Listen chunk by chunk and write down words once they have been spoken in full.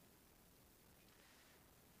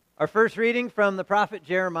Our first reading from the prophet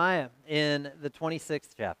Jeremiah in the 26th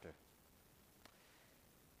chapter.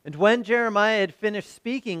 And when Jeremiah had finished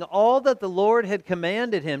speaking all that the Lord had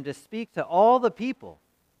commanded him to speak to all the people,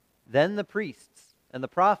 then the priests and the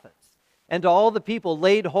prophets and all the people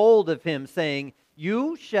laid hold of him, saying,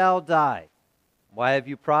 "You shall die. Why have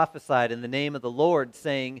you prophesied in the name of the Lord,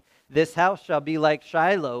 saying, This house shall be like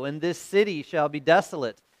Shiloh, and this city shall be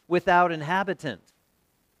desolate, without inhabitant?"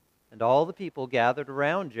 And all the people gathered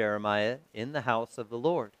around Jeremiah in the house of the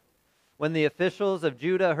Lord. When the officials of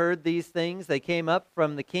Judah heard these things, they came up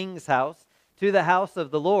from the king's house to the house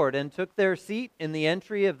of the Lord, and took their seat in the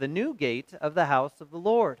entry of the new gate of the house of the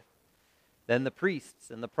Lord. Then the priests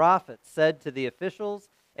and the prophets said to the officials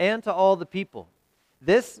and to all the people,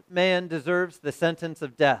 "This man deserves the sentence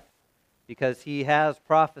of death, because he has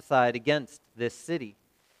prophesied against this city,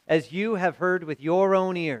 as you have heard with your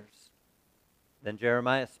own ears." Then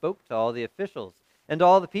Jeremiah spoke to all the officials and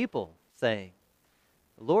all the people, saying,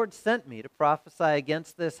 "The Lord sent me to prophesy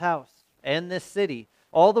against this house and this city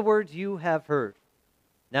all the words you have heard.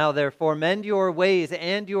 Now therefore mend your ways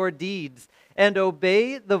and your deeds, and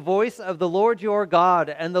obey the voice of the Lord your God,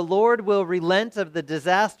 and the Lord will relent of the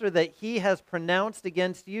disaster that he has pronounced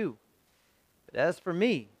against you. But as for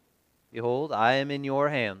me, behold, I am in your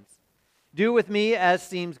hands. Do with me as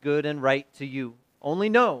seems good and right to you. Only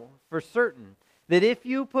know for certain that if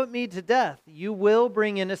you put me to death, you will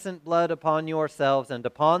bring innocent blood upon yourselves and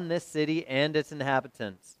upon this city and its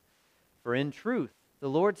inhabitants. For in truth, the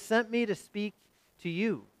Lord sent me to speak to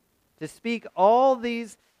you, to speak all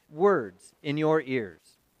these words in your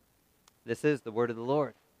ears." This is the word of the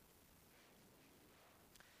Lord.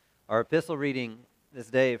 Our epistle reading this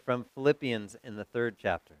day from Philippians in the 3rd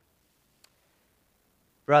chapter.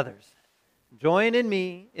 Brothers, join in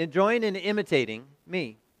imitating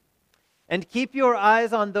me, and keep your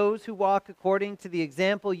eyes on those who walk according to the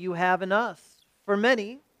example you have in us. For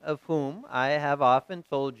many, of whom I have often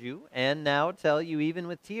told you, and now tell you even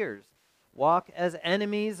with tears, walk as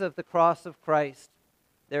enemies of the cross of Christ.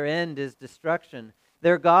 Their end is destruction.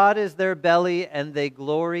 Their God is their belly, and they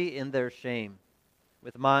glory in their shame,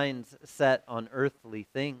 with minds set on earthly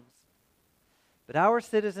things. But our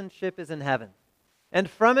citizenship is in heaven, and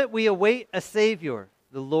from it we await a Savior,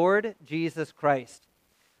 the Lord Jesus Christ,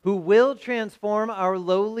 who will transform our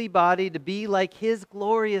lowly body to be like his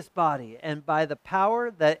glorious body, and by the power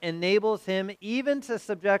that enables him even to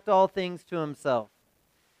subject all things to himself.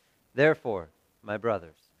 Therefore, my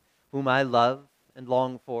brothers, whom I love and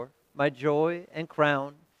long for, my joy and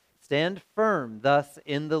crown, stand firm thus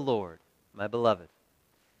in the Lord, my beloved.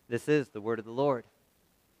 This is the word of the Lord.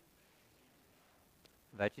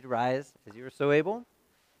 I invite you to rise as you are so able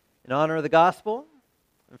in honor of the gospel,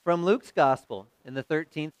 and from Luke's gospel in the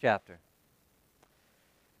 13th chapter.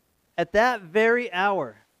 At that very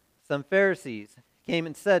hour, some Pharisees came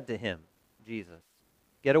and said to him, Jesus,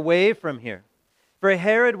 "Get away from here, for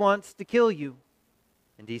Herod wants to kill you."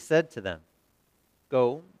 And he said to them,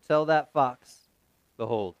 "Go, tell that fox,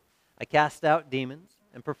 behold, I cast out demons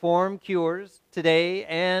and perform cures today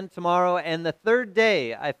and tomorrow, and the third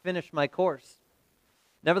day I finish my course.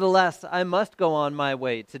 Nevertheless, I must go on my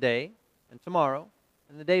way today and tomorrow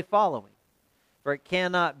and the day following, for it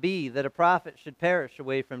cannot be that a prophet should perish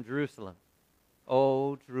away from Jerusalem.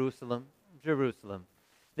 O Jerusalem, Jerusalem,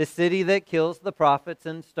 the city that kills the prophets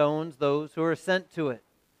and stones those who are sent to it.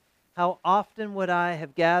 How often would I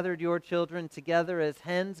have gathered your children together as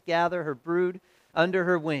hens gather her brood under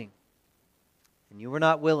her wing, and you were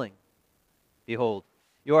not willing. Behold,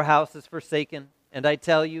 your house is forsaken, and I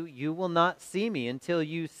tell you, you will not see me until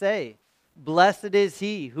you say, 'Blessed is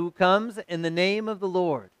he who comes in the name of the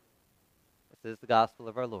Lord.'" This is the gospel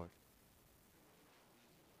of our Lord.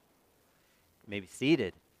 You may be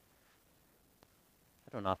seated.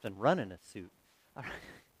 I don't often run in a suit. All right.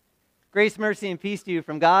 Grace, mercy, and peace to you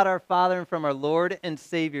from God our Father and from our Lord and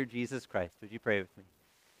Savior Jesus Christ. Would you pray with me?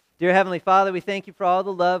 Dear Heavenly Father, we thank you for all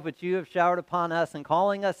the love which you have showered upon us and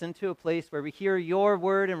calling us into a place where we hear your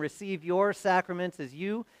word and receive your sacraments as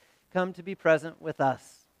you come to be present with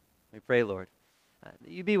us. We pray, Lord, that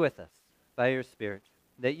you be with us by your Spirit,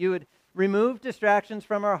 that you would remove distractions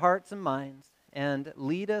from our hearts and minds and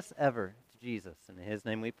lead us ever to Jesus. In his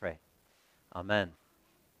name we pray. Amen.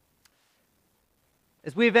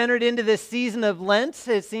 As we've entered into this season of Lent,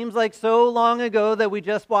 it seems like so long ago that we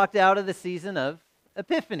just walked out of the season of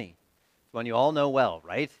Epiphany. It's one you all know well,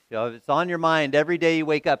 right? You know, it's on your mind every day you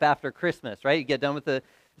wake up after Christmas, right? You get done with the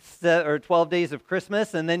 12 days of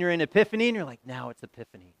Christmas, and then you're in Epiphany, and you're like, now it's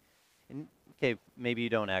Epiphany. And okay, maybe you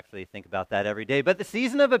don't actually think about that every day, but the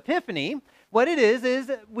season of Epiphany, what it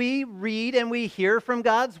is we read and we hear from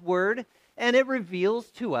God's Word, and it reveals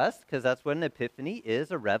to us, because that's what an epiphany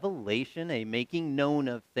is, a revelation, a making known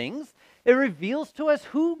of things. It reveals to us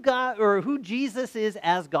who God or who Jesus is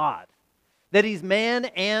as God, that he's man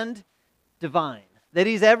and divine, that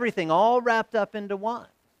he's everything all wrapped up into one.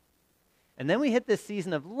 And then we hit this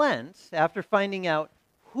season of Lent, after finding out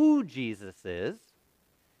who Jesus is,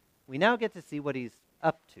 we now get to see what he's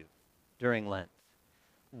up to during Lent,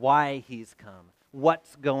 why he's come,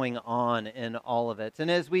 what's going on in all of it. And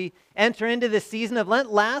as we enter into this season of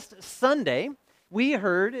Lent, last Sunday, we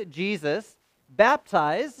heard Jesus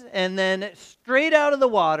baptized and then straight out of the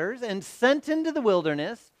waters and sent into the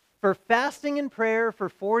wilderness for fasting and prayer for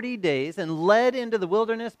 40 days and led into the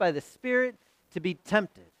wilderness by the Spirit to be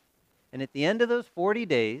tempted. And at the end of those 40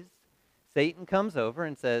 days, Satan comes over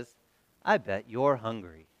and says, I bet you're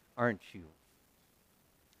hungry, aren't you?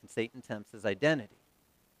 And Satan tempts his identity.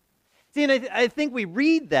 See, and I think we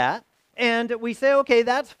read that and we say, okay,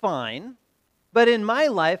 that's fine. But in my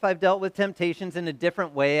life, I've dealt with temptations in a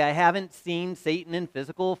different way. I haven't seen Satan in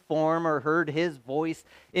physical form or heard his voice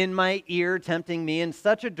in my ear tempting me in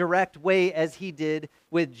such a direct way as he did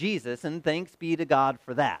with Jesus. And thanks be to God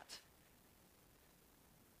for that.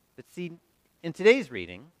 But see, in today's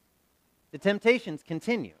reading, the temptations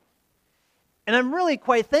continue. And I'm really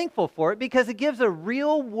quite thankful for it because it gives a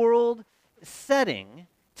real-world setting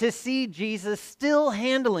to see Jesus still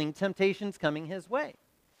handling temptations coming his way.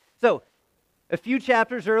 So, a few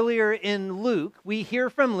chapters earlier in Luke, we hear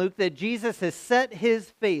from Luke that Jesus has set his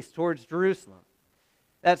face towards Jerusalem.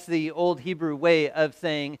 That's the old Hebrew way of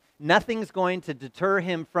saying nothing's going to deter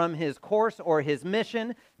him from his course or his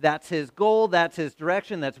mission. That's his goal, that's his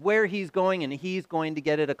direction, that's where he's going, and he's going to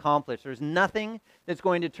get it accomplished. There's nothing that's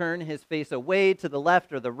going to turn his face away to the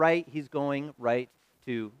left or the right. He's going right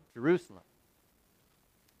to Jerusalem.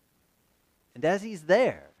 And as he's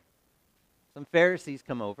there, some Pharisees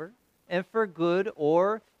come over, and for good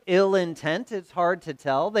or ill intent, it's hard to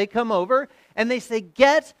tell, they come over and they say,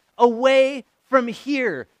 get away from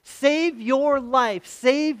here. Save your life.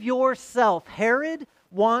 Save yourself. Herod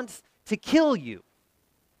wants to kill you.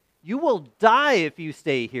 You will die if you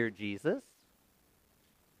stay here, Jesus.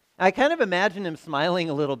 I kind of imagine him smiling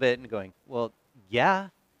a little bit and going, well, yeah,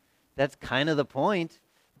 that's kind of the point.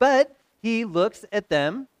 But he looks at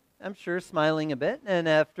them, I'm sure smiling a bit, and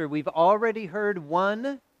after we've already heard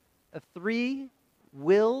one of three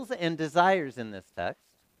wills and desires in this text,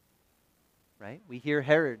 right? We hear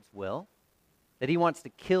Herod's will, that he wants to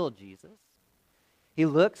kill Jesus. He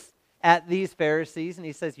looks at these Pharisees and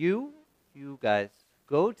he says, you guys,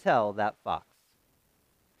 go tell that fox.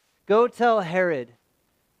 Go tell Herod,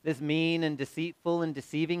 this mean and deceitful and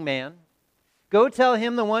deceiving man. Go tell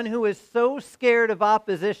him, the one who is so scared of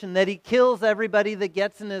opposition that he kills everybody that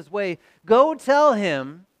gets in his way. Go tell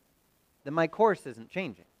him that my course isn't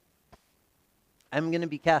changing. I'm going to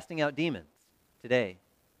be casting out demons today.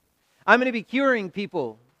 I'm going to be curing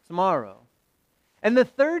people tomorrow. And the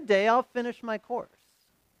third day, I'll finish my course.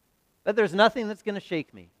 But there's nothing that's going to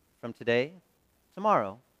shake me from today,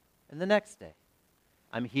 tomorrow, and the next day.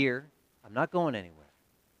 I'm here. I'm not going anywhere.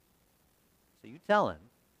 So you tell him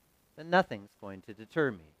that nothing's going to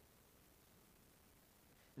deter me.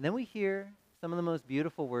 And then we hear some of the most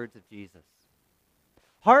beautiful words of Jesus.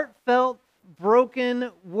 Heartfelt,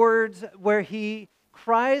 broken words where he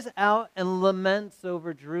cries out and laments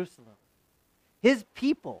over Jerusalem. His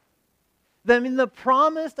people. The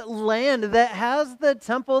promised land that has the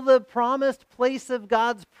temple, the promised place of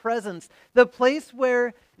God's presence, the place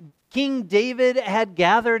where King David had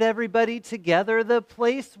gathered everybody together, the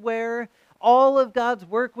place where all of God's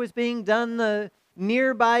work was being done, the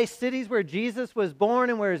nearby cities where Jesus was born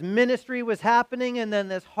and where his ministry was happening, and then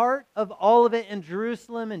this heart of all of it in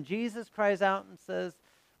Jerusalem, and Jesus cries out and says,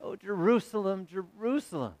 oh, Jerusalem,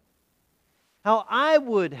 Jerusalem, how I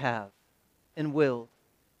would have and willed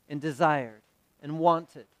and desired and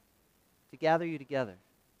wanted to gather you together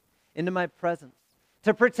into my presence,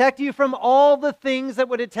 to protect you from all the things that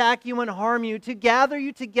would attack you and harm you, to gather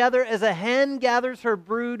you together as a hen gathers her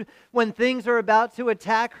brood when things are about to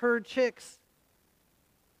attack her chicks.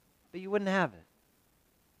 But you wouldn't have it.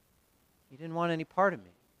 You didn't want any part of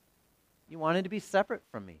me. You wanted to be separate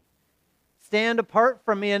from me. Stand apart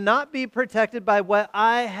from me and not be protected by what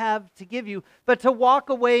I have to give you, but to walk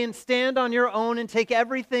away and stand on your own and take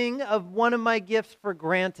everything of one of my gifts for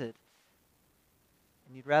granted.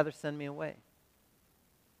 And you'd rather send me away.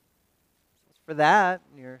 For that,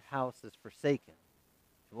 your house is forsaken.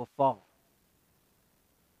 It will fall.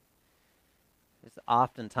 There's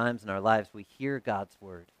oftentimes in our lives we hear God's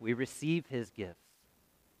word. We receive his gifts.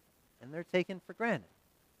 And they're taken for granted.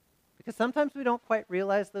 Because sometimes we don't quite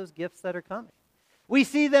realize those gifts that are coming. We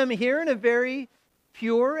see them here in a very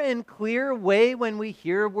pure and clear way when we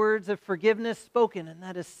hear words of forgiveness spoken, and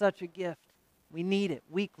that is such a gift. We need it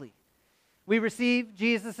weekly. We receive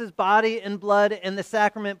Jesus' body and blood and the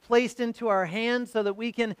sacrament placed into our hands so that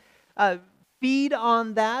we can feed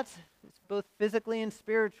on that, both physically and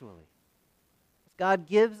spiritually. God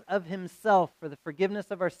gives of himself for the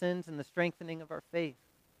forgiveness of our sins and the strengthening of our faith.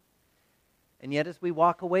 And yet as we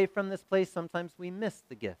walk away from this place, sometimes we miss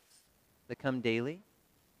the gifts that come daily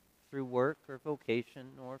through work or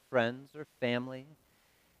vocation or friends or family.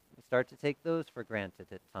 We start to take those for granted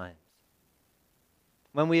at times.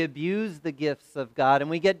 When we abuse the gifts of God and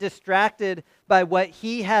we get distracted by what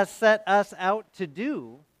he has set us out to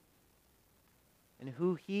do and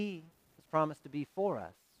who he has promised to be for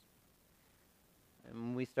us,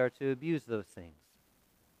 and we start to abuse those things.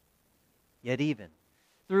 Yet even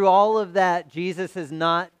through all of that, Jesus has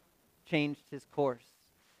not changed his course.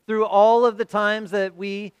 Through all of the times that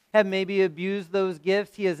we have maybe abused those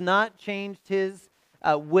gifts, he has not changed his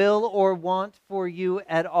will or want for you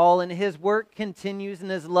at all. And his work continues and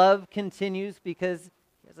his love continues because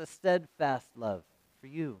he has a steadfast love for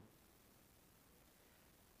you.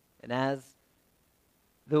 And as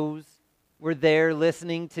those were there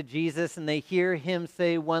listening to Jesus and they hear him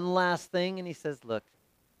say one last thing, and he says, look,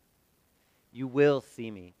 you will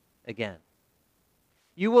see me again.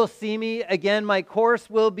 You will see me again. My course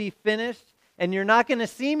will be finished. And you're not going to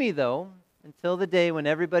see me, though, until the day when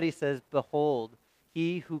everybody says, behold,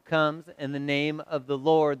 he who comes in the name of the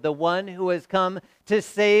Lord, the one who has come to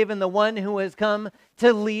save and the one who has come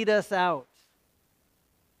to lead us out.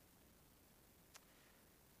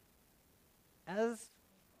 As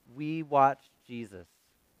we watch Jesus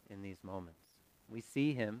in these moments, we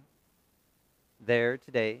see him there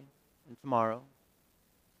today and tomorrow,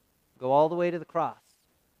 go all the way to the cross,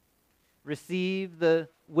 receive the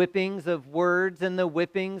whippings of words and the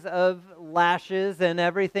whippings of lashes and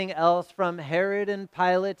everything else from Herod and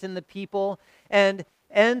Pilate and the people, and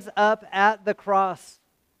ends up at the cross,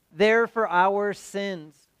 there for our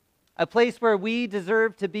sins. A place where we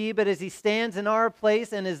deserve to be, but as he stands in our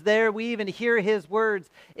place and is there, we even hear his words,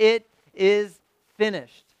 it is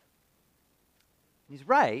finished. He's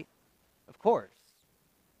right, of course.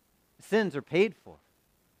 Sins are paid for.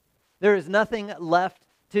 There is nothing left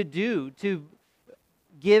to do to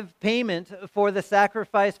give payment for the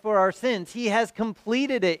sacrifice for our sins. He has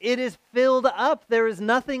completed it. It is filled up. There is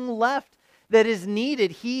nothing left that is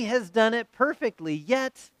needed. He has done it perfectly.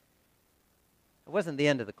 Yet, it wasn't the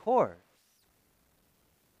end of the course.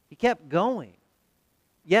 He kept going.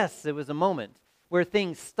 Yes, it was a moment where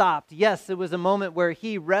things stopped. Yes, it was a moment where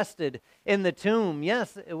he rested in the tomb.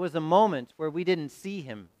 Yes, it was a moment where we didn't see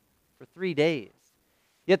him for 3 days.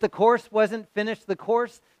 Yet the course wasn't finished. The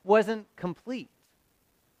course wasn't complete.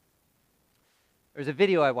 There's a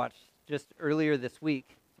video I watched just earlier this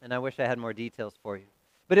week, and I wish I had more details for you.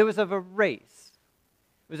 But it was of a race.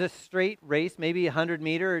 It was a straight race, maybe a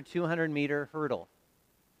 100-meter or 200-meter hurdle.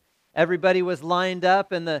 Everybody was lined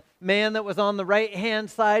up, and the man that was on the right-hand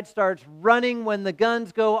side starts running when the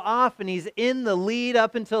guns go off, and he's in the lead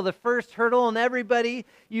up until the first hurdle, and everybody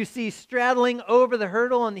you see straddling over the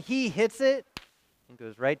hurdle, and he hits it and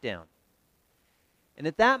goes right down. And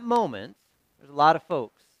at that moment, there's a lot of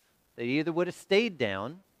folks that either would have stayed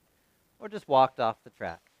down or just walked off the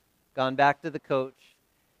track, gone back to the coach,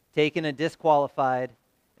 taken a disqualified,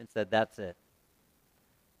 and said, that's it.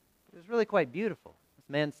 It was really quite beautiful. This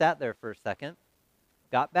man sat there for a second,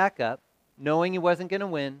 got back up, knowing he wasn't going to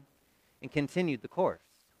win, and continued the course.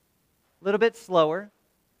 A little bit slower,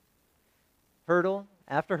 hurdle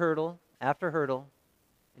after hurdle after hurdle,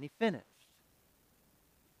 and he finished.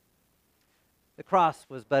 The cross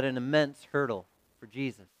was but an immense hurdle for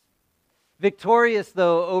Jesus. Victorious,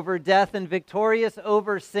 though, over death and victorious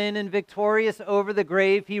over sin and victorious over the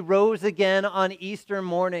grave, he rose again on Easter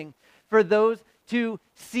morning. For those to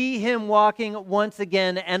see him walking once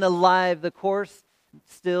again and alive, the course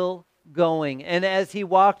still going. And as he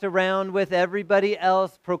walked around with everybody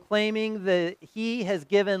else, proclaiming that he has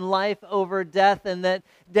given life over death and that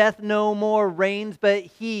death no more reigns, but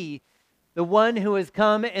he, the one who has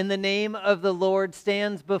come in the name of the Lord,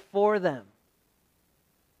 stands before them.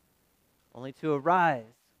 Only to arise,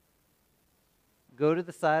 go to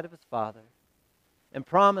the side of his Father, and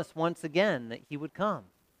promise once again that he would come.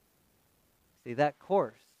 See, that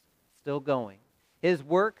course still going. His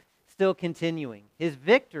work still continuing. His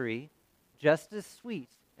victory just as sweet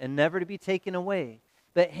and never to be taken away,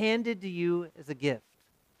 but handed to you as a gift.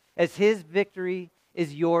 As his victory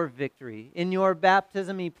is your victory. In your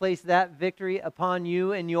baptism, he placed that victory upon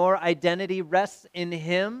you, and your identity rests in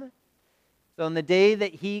him. So on the day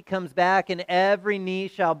that he comes back and every knee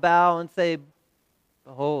shall bow and say,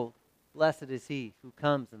 behold, blessed is he who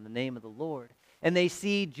comes in the name of the Lord. And they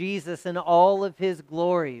see Jesus in all of his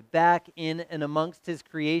glory back in and amongst his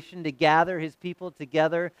creation to gather his people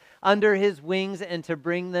together under his wings and to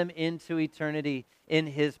bring them into eternity in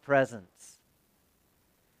his presence.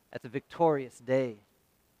 That's a victorious day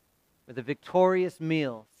with a victorious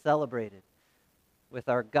meal celebrated with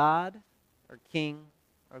our God, our King,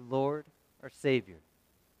 our Lord, our Savior,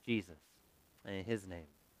 Jesus. And in his name,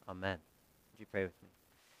 amen. Would you pray with me?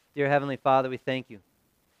 Dear Heavenly Father, we thank you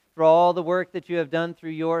for all the work that you have done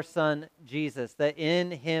through your Son, Jesus, that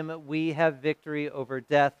in him we have victory over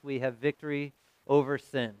death, we have victory over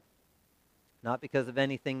sin. Not because of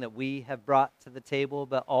anything that we have brought to the table,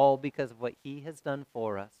 but all because of what he has done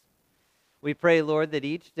for us. We pray, Lord, that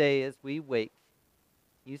each day as we wake,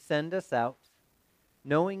 you send us out,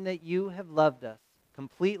 knowing that you have loved us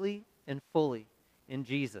completely and fully in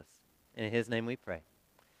Jesus. In his name we pray.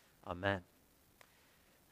 Amen.